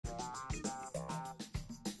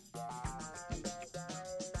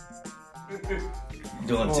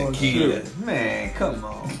Doing tequila. Shit. Man, come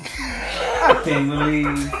on. I can't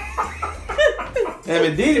believe. I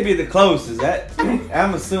mean, did be the closest?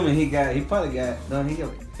 I'm assuming he probably got. No,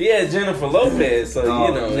 he had Jennifer Lopez,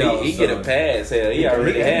 so he get a pass. Hell, he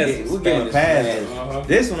already has. We'll give him a pass.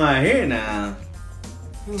 This one right here now,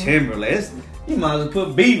 Timberlake. You might as well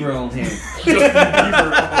put Beaver on him.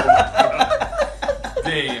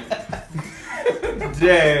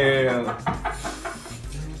 Damn.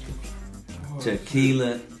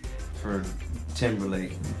 Tequila for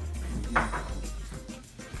Timberlake.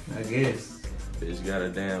 I guess. Bitch got a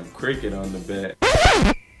damn cricket on the back.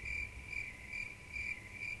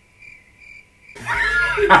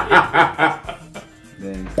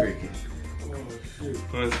 Damn cricket. Oh shit.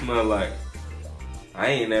 What it smell like? I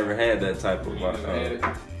ain't never had that type of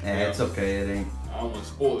Yeah, it's okay. It ain't. I don't want to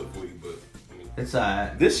spoil it for you, but it's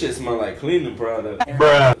alright. This shit smell like cleaning product.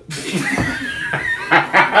 bruh.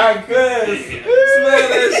 Cuz smell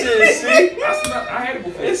that shit, see? I had it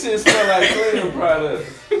before. This shit smell like cleaning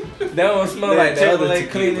product. That one smell like the other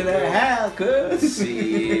tequila. Cleaning that house, cuz.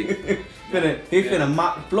 Shit. He finna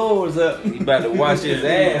mop the floors up. He about to wash his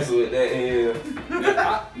ass with that hair.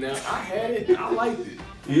 Now I had it. I liked it.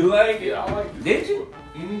 You like it? Yeah, I liked it. Did you?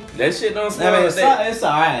 Mm-hmm. That shit don't smell I mean, like that. it's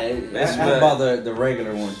alright. That's about the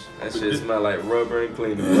regular one. That shit smell like rubber and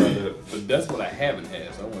cleaning product. But that's what I haven't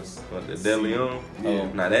had. So I want to. What, the De Leon?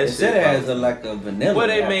 Yeah. Nah, that It shit. said it has like a vanilla. Where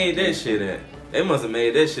they made that shit at? They must have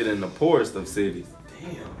made that shit in the poorest of cities.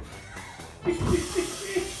 Damn.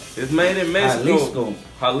 It's made in Mexico.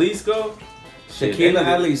 Jalisco? Shit, Tequila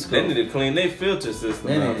Jalisco. They need to clean their filter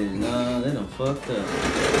system out. No, they done fucked up.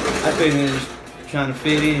 I think they're just trying to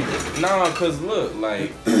fit in. Nah, cause look,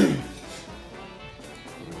 like. Let me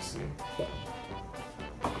see.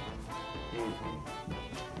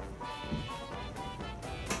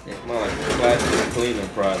 It smell like a plastic cleaning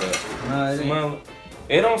product. No,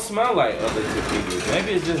 It don't smell like other tequilas.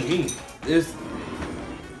 Maybe it's just me.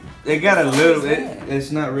 They got a little.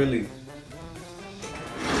 It's not really.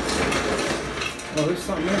 Oh, there's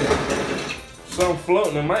something in it. Something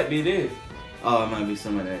floating. It might be this. Oh, it might be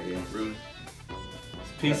some of that, yeah. Really?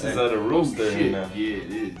 Pieces of the rooster in there. Yeah,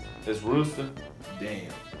 it is. It's rooster.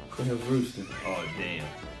 Damn. Could have rooster. Oh, damn.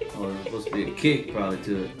 Oh, there's supposed to be a kick probably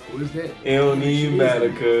to it. What is that? It don't even matter,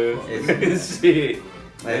 cuz. It's- Shit.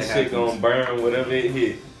 That That shit happens. gonna burn whatever it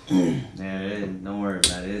hit. Yeah, don't worry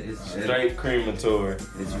about it. It's Straight crematory.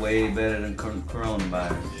 It's way better than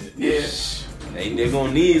coronavirus. Yeah. They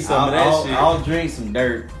gonna need some of that shit. I'll drink some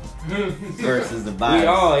dirt versus the virus. We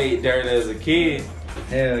all ate dirt as a kid.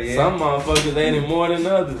 Hell yeah. Some motherfuckers ate it more than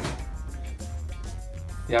others.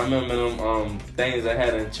 Y'all remember them things I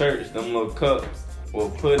had in church? Them little cups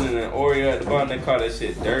with pudding and Oreo at the bottom. They call that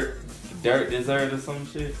shit dirt dessert or some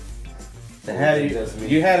shit. You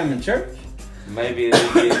had them in church? Maybe it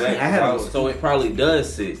did that. I had So it probably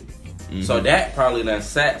does sit. So that probably done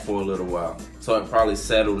sat for a little while. So it probably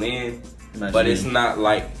settled in. But it's not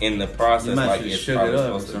like in the process like it's probably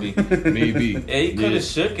supposed to be. Maybe. Yeah, you could have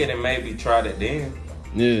shook it and maybe tried it then.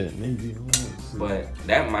 Yeah, maybe. But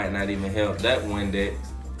that might not even help. That Windex.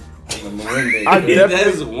 That's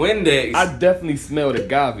That's Windex. I definitely smelled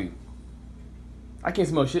agave. I can't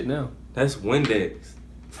smell shit now. That's Windex.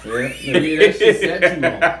 Yeah. Maybe that shit sat too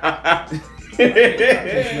long. I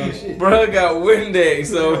can't smell shit. Bro got Windex,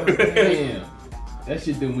 so Damn. That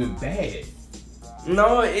shit done went bad.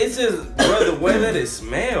 no, it's just bro the way that it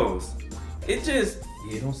smells. It just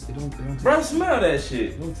Yeah, it don't bro smell that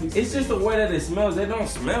shit. Don't taste It's just the way that it smells. It don't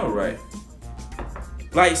smell right.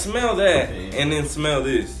 Like smell that and then smell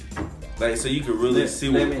this. Like so you can really see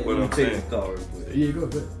what I'm saying. Yeah, go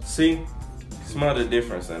ahead. See? Smell the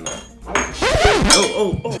difference in that.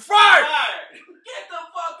 Oh. Fire! Get the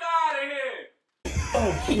fuck out of here!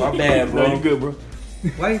 Oh, my bad, bro. No, you good, bro.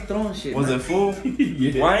 Why you throwing shit? Was man? it full?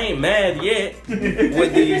 Yeah. Well, I ain't mad yet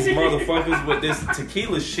with these motherfuckers with this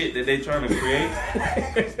tequila shit that they trying to create.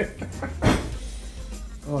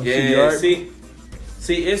 Oh, Yeah, shit, you alright?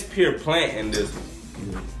 see, it's pure plant in this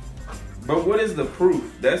one. But what is the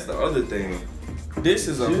proof? That's the other thing. This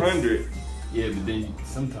is 100. Yeah, but then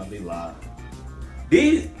sometimes they lie.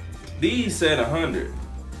 These said 100.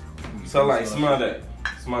 So like, smell that.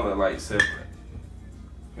 Smell it like separate.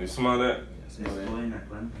 You smell that?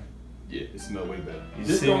 Yeah, it smells way better. You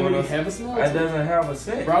This see don't what really I'm- have a smell. It doesn't have a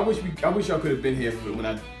scent. Bro, I wish y'all could have been here for when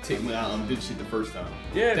I did shit the first time.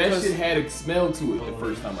 Yeah, that 'cause shit had a smell to it the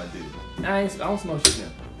first time I did it. I don't smell shit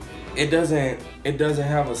now. it doesn't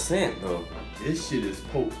have a scent though. This shit is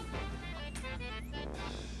potent.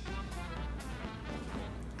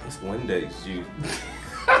 It's Windex juice.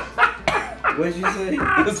 What'd you say?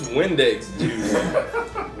 It's Windex juice.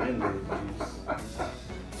 Windex juice.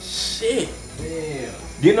 shit. Damn.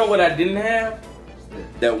 You know what I didn't have?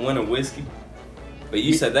 That winter whiskey. But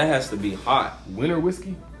you said that has to be hot. Winter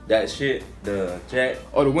whiskey? That shit, the Jack.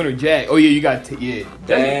 Oh, the winter Jack. Oh yeah, you got yeah.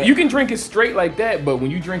 That- You can drink it straight like that, but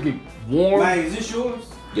when you drink it warm, Like, is this yours?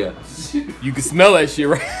 Yeah. you can smell that shit,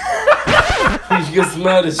 right? You can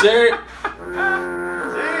smell the shirt. Damn,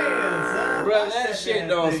 Bro, that shit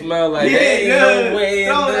don't smell like Yeah, that. Ain't good. no way in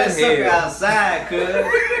Throw the that sucker hell. outside, cuz.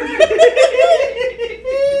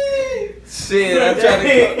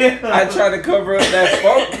 Shit, I tried to cover up that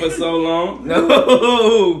funk for so long.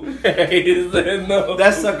 No. He said no.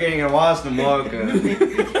 That sucker ain't gonna wash no more, cuz. You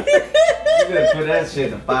better put that shit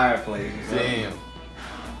in the fireplace. Damn.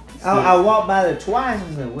 I walked by there twice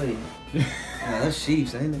and said, wait. Nah, that's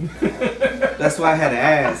sheep's, ain't it? That's why I had to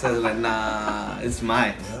ask. I was like, nah, it's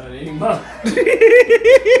mine. That ain't mine.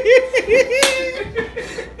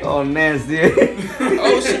 Oh, nasty.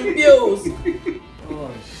 Ocean views.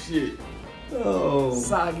 Oh shit. Oh.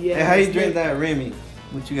 Soggy Hey, how you drink that Remy?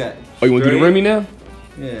 What you got? Oh, you want to do the Straight? Remy now?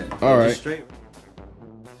 Yeah. All right. Just straight.